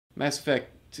Mass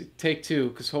Effect take two,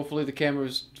 because hopefully the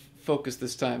camera's focused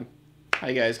this time.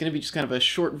 Hi guys, gonna be just kind of a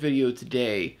short video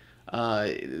today.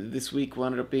 This week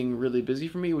wound up being really busy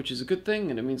for me, which is a good thing,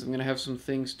 and it means I'm gonna have some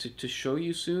things to show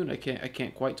you soon. I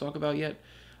can't quite talk about yet,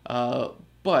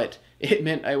 but it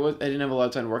meant I didn't have a lot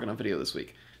of time to work on a video this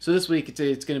week. So this week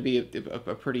it's gonna be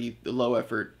a pretty low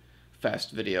effort,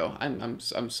 fast video.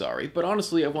 I'm sorry, but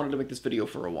honestly, I've wanted to make this video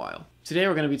for a while. Today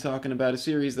we're going to be talking about a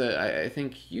series that I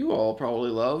think you all probably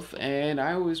love, and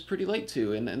I was pretty late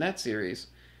to, and that series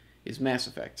is Mass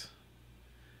Effect.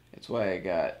 That's why I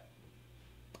got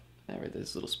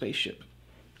this little spaceship.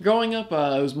 Growing up,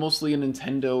 I was mostly a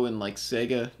Nintendo and like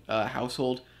Sega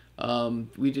household.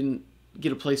 We didn't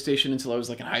get a PlayStation until I was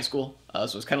like in high school, so I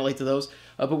was kind of late to those.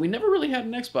 But we never really had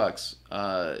an Xbox,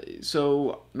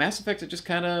 so Mass Effect I just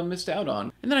kind of missed out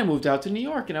on. And then I moved out to New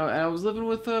York, and I was living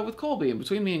with Colby. And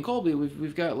between me and Colby,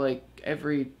 we've got like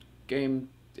every game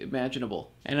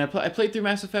imaginable. And I played through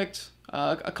Mass Effect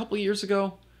a couple years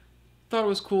ago. Thought it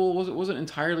was cool. Wasn't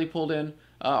entirely pulled in.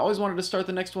 I always wanted to start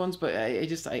the next ones, but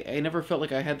I never felt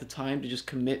like I had the time to just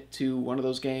commit to one of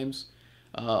those games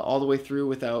all the way through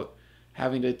without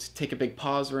having to take a big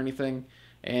pause or anything.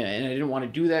 And I didn't want to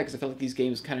do that because I felt like these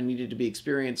games kind of needed to be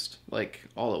experienced like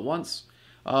all at once.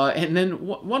 And then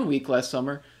one week last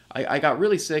summer, I got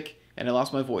really sick and I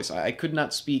lost my voice. I could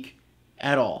not speak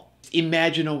at all.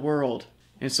 Imagine a world.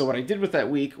 And so what I did with that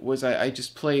week was I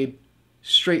just played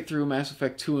straight through Mass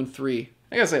Effect 2 and 3.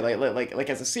 I gotta say, like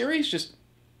as a series, just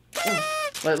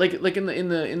like in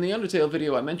the Undertale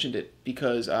video, I mentioned it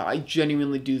because I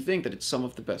genuinely do think that it's some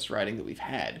of the best writing that we've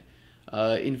had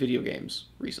in video games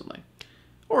recently.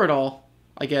 Or at all,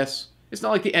 I guess. It's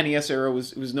not like the NES era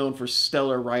was known for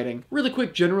stellar writing. Really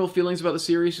quick general feelings about the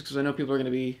series, because I know people are going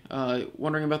to be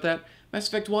wondering about that. Mass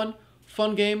Effect 1,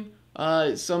 fun game.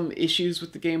 Some issues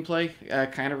with the gameplay,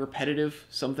 kind of repetitive.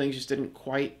 Some things just didn't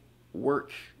quite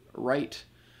work right.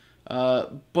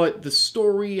 But the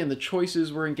story and the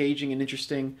choices were engaging and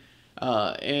interesting.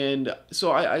 And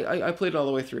so I played it all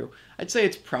the way through. I'd say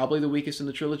it's probably the weakest in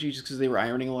the trilogy just because they were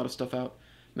ironing a lot of stuff out.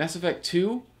 Mass Effect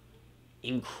 2,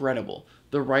 incredible.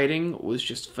 The writing was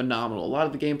just phenomenal. A lot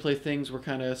of the gameplay things were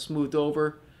kind of smoothed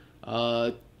over,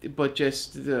 but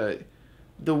just the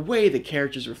way the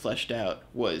characters were fleshed out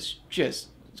was just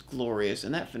glorious.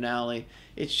 And that finale,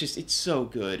 it's so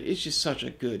good. It's just such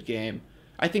a good game.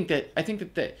 I think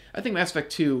Mass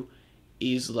Effect 2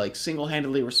 is like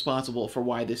single-handedly responsible for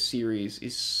why this series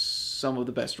is some of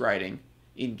the best writing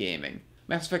in gaming.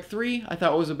 Mass Effect 3, I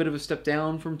thought was a bit of a step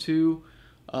down from 2.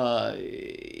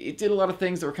 It did a lot of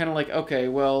things that were kind of like, okay,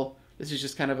 well, this is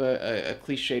just kind of a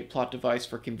cliched plot device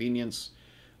for convenience.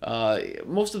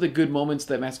 Most of the good moments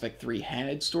that Mass Effect 3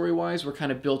 had, story-wise, were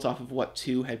kind of built off of what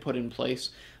 2 had put in place.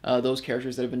 Those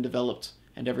characters that have been developed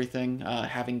and everything,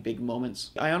 having big moments.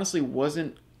 I honestly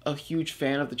wasn't a huge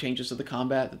fan of the changes to the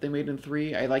combat that they made in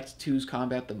 3. I liked 2's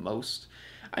combat the most.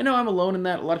 I know I'm alone in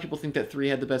that. A lot of people think that 3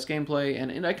 had the best gameplay,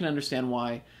 and I can understand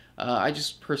why. I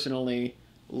just personally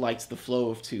liked the flow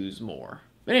of 2's more.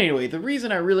 But anyway, the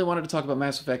reason I really wanted to talk about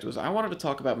Mass Effect was I wanted to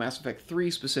talk about Mass Effect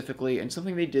 3 specifically, and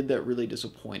something they did that really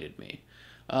disappointed me.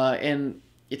 And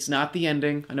it's not the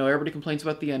ending. I know everybody complains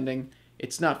about the ending.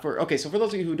 It's not for... Okay, so for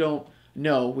those of you who don't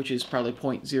know, which is probably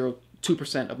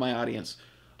 0.02% of my audience,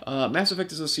 Mass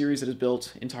Effect is a series that is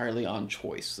built entirely on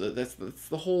choice. That's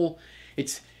the whole...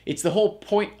 It's the whole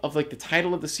point of like the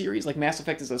title of the series. Like Mass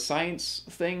Effect is a science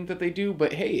thing that they do,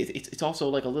 but hey, it's also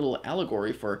like a little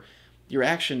allegory for your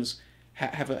actions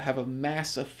have a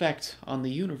mass effect on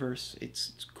the universe.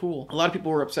 It's cool. A lot of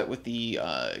people were upset with the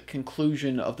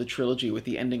conclusion of the trilogy with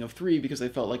the ending of 3 because they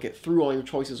felt like it threw all your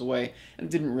choices away and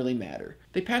it didn't really matter.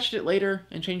 They patched it later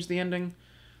and changed the ending.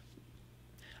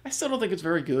 I still don't think it's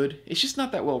very good. It's just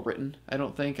not that well written, I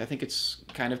don't think. I think it's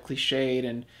kind of cliched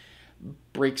and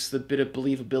breaks the bit of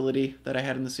believability that I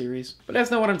had in the series. But that's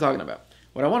not what I'm talking about.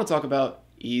 What I want to talk about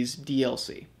is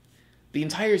DLC. The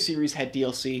entire series had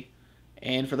DLC,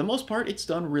 and for the most part, it's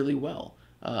done really well.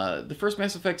 The first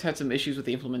Mass Effect had some issues with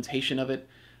the implementation of it.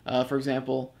 For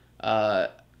example,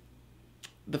 the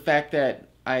fact that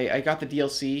I got the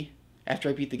DLC after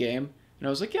I beat the game, and I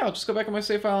was like, yeah, I'll just go back on my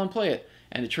save file and play it.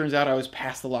 And it turns out I was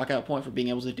past the lockout point for being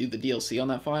able to do the DLC on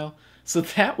that file. So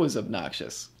that was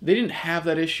obnoxious. They didn't have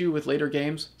that issue with later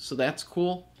games, so that's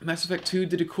cool. Mass Effect 2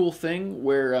 did a cool thing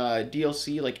where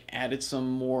DLC like added some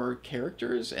more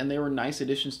characters, and they were nice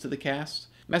additions to the cast.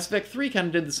 Mass Effect 3 kind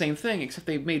of did the same thing, except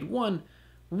they made one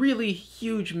really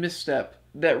huge misstep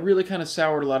that really kind of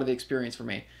soured a lot of the experience for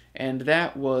me, and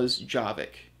that was Javik.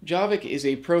 Javik is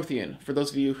a Prothean. For those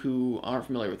of you who aren't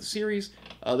familiar with the series,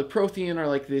 the Prothean are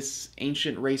like this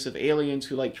ancient race of aliens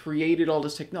who like created all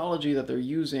this technology that they're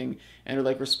using and are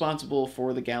like responsible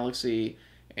for the galaxy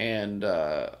and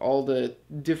all the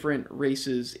different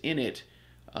races in it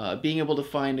being able to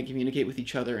find and communicate with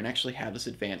each other and actually have this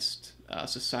advanced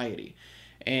society.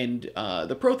 And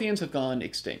the Protheans have gone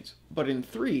extinct. But in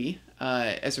 3,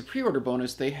 as a pre-order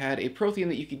bonus, they had a Prothean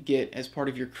that you could get as part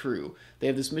of your crew. They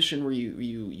have this mission where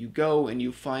you go and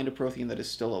you find a Prothean that is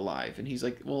still alive. And he's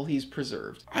like, well, he's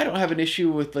preserved. I don't have an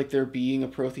issue with like there being a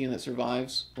Prothean that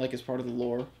survives, like as part of the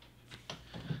lore.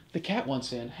 The cat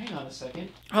wants in. Hang on a second.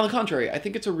 On the contrary, I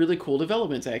think it's a really cool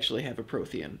development to actually have a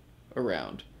Prothean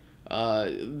around.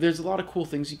 There's a lot of cool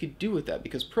things you could do with that,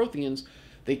 because Protheans,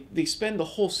 they spend the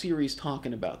whole series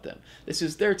talking about them. This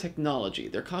is their technology.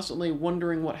 They're constantly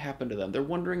wondering what happened to them. They're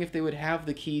wondering if they would have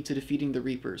the key to defeating the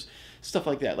Reapers. Stuff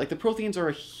like that. Like, the Protheans are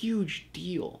a huge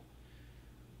deal.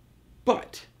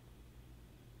 But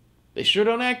they sure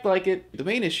don't act like it. The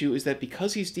main issue is that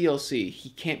because he's DLC, he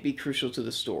can't be crucial to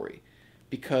the story,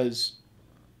 because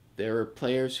there are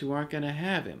players who aren't going to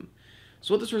have him.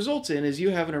 So what this results in is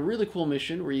you having a really cool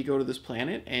mission where you go to this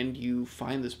planet and you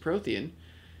find this Prothean,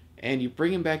 and you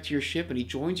bring him back to your ship and he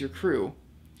joins your crew,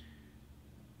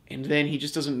 and then he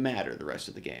just doesn't matter the rest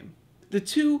of the game. The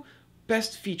 2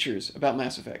 best features about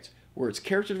Mass Effect were its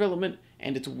character development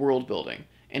and its world building,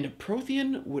 and a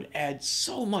Prothean would add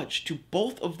so much to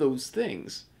both of those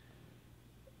things,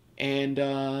 and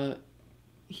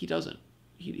he doesn't.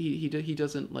 He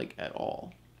doesn't, like, at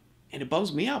all. And it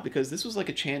bums me out, because this was like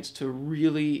a chance to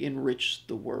really enrich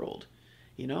the world,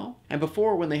 you know? And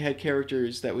before, when they had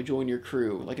characters that would join your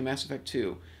crew, like in Mass Effect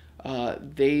 2,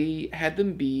 they had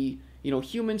them be, you know,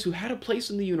 humans who had a place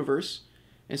in the universe,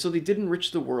 and so they did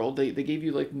enrich the world. They gave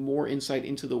you, like, more insight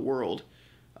into the world,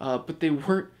 but they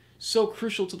weren't so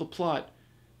crucial to the plot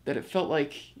that it felt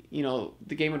like, you know,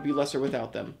 the game would be lesser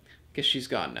without them. Guess she's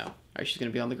gone now. All right, she's going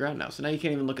to be on the ground now, so now you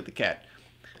can't even look at the cat.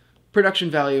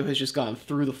 Production value has just gone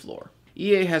through the floor.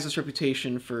 EA has this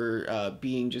reputation for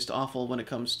being just awful when it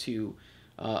comes to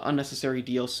unnecessary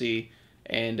DLC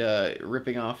and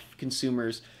ripping off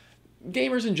consumers.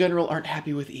 Gamers in general aren't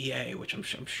happy with EA, which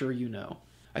I'm sure you know.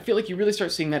 I feel like you really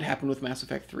start seeing that happen with Mass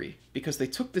Effect 3, because they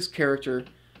took this character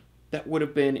that would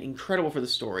have been incredible for the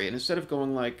story, and instead of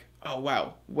going like, oh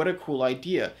wow, what a cool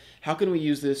idea, how can we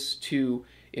use this to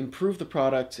improve the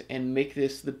product and make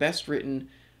this the best written,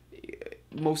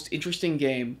 most interesting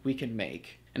game we can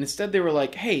make. And instead they were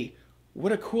like, hey,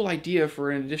 what a cool idea for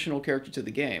an additional character to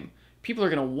the game. People are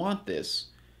going to want this.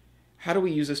 How do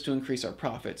we use this to increase our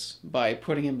profits? By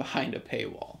putting him behind a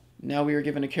paywall. Now we are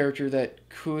given a character that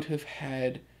could have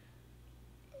had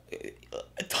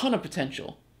a ton of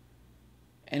potential,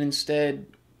 and instead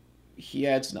he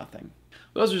adds nothing.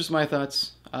 Those are just my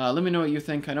thoughts. Let me know what you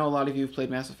think. I know a lot of you have played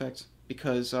Mass Effect,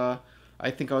 because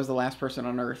I think I was the last person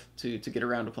on Earth to get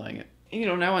around to playing it. You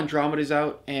know, now Andromeda's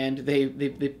out, and they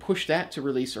pushed that to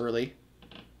release early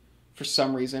for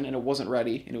some reason, and it wasn't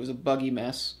ready, and it was a buggy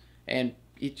mess, and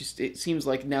it seems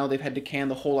like now they've had to can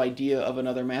the whole idea of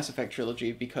another Mass Effect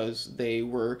trilogy because they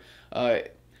were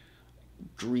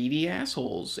greedy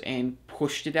assholes and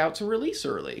pushed it out to release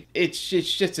early. It's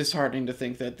just disheartening to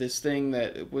think that this thing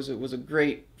that was a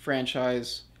great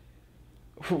franchise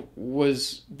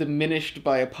was diminished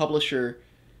by a publisher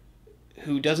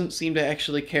who doesn't seem to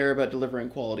actually care about delivering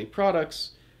quality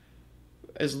products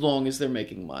as long as they're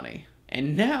making money.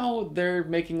 And now they're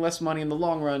making less money in the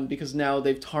long run because now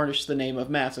they've tarnished the name of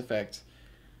Mass Effect,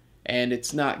 and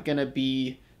it's not gonna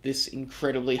be this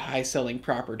incredibly high-selling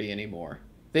property anymore.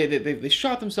 They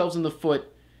shot themselves in the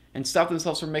foot and stopped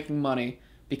themselves from making money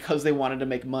because they wanted to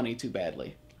make money too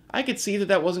badly. I could see that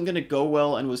that wasn't going to go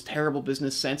well and was terrible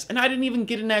business sense, and I didn't even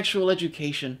get an actual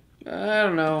education. I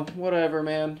don't know, whatever,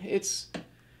 man.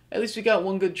 At least we got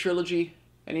one good trilogy,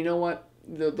 and you know what?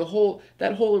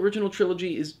 That whole original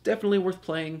trilogy is definitely worth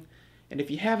playing, and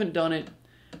if you haven't done it,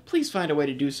 please find a way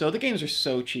to do so. The games are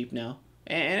so cheap now,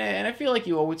 and I feel like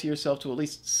you owe it to yourself to at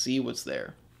least see what's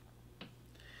there.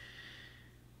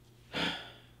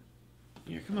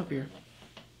 Here, come up here.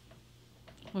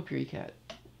 Come up here, you cat.